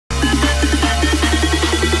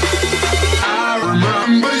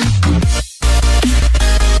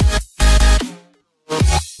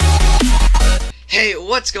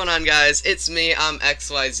What's going on, guys? It's me, I'm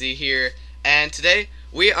XYZ here, and today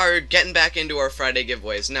we are getting back into our Friday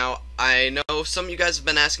giveaways. Now, I know some of you guys have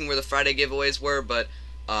been asking where the Friday giveaways were, but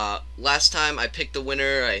last time I picked the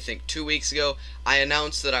winner, I think 2 weeks ago, I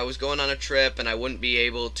announced that I was going on a trip and I wouldn't be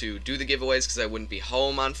able to do the giveaways because I wouldn't be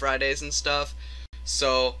home on Fridays and stuff.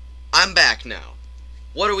 So, I'm back now.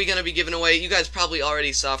 What are we going to be giving away? You guys probably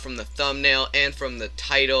already saw from the thumbnail and from the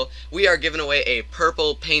title. We are giving away a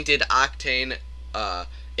purple painted Octane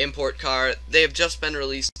import car. They have just been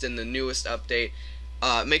released in the newest update.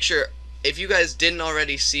 Make sure, if you guys didn't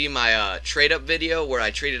already see my trade up video where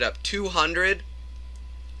I traded up 200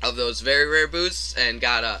 of those very rare boosts and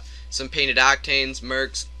got some painted Octanes,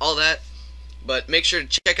 Mercs, all that, but make sure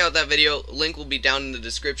to check out that video. Link will be down in the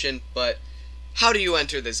description. But how do you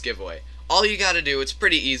enter this giveaway? All you gotta do, it's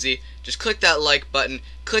pretty easy, just click that like button,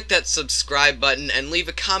 click that subscribe button, and leave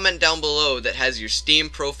a comment down below that has your Steam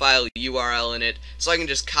profile URL in it, so I can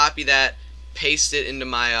just copy that, paste it into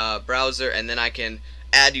my browser, and then I can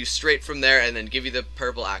add you straight from there and then give you the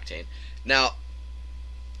purple Octane. Now,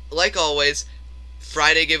 like always,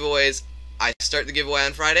 Friday giveaways, I start the giveaway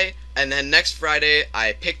on Friday, and then next Friday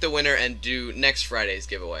I pick the winner and do next Friday's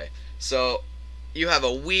giveaway. So, you have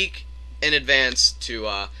a week in advance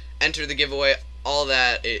to enter the giveaway, all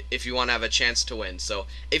that, if you want to have a chance to win. So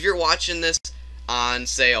if you're watching this on,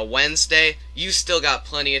 say, a Wednesday, you still got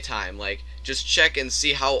plenty of time. Like, just check and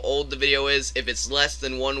see how old the video is. If it's less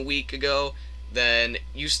than 1 week ago, then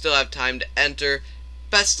you still have time to enter.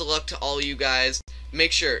 Best of luck to all you guys.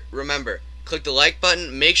 Make sure, remember, click the like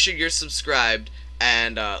button, make sure you're subscribed,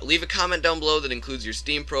 and leave a comment down below that includes your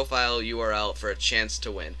Steam profile URL for a chance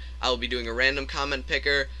to win. I will be doing a random comment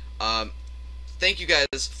picker. Thank you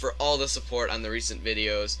guys for all the support on the recent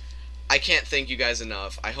videos. I can't thank you guys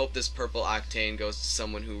enough. I hope this purple Octane goes to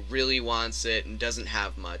someone who really wants it and doesn't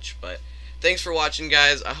have much. But thanks for watching,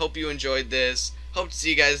 guys. I hope you enjoyed this. Hope to see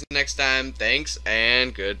you guys next time. Thanks,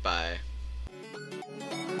 and goodbye.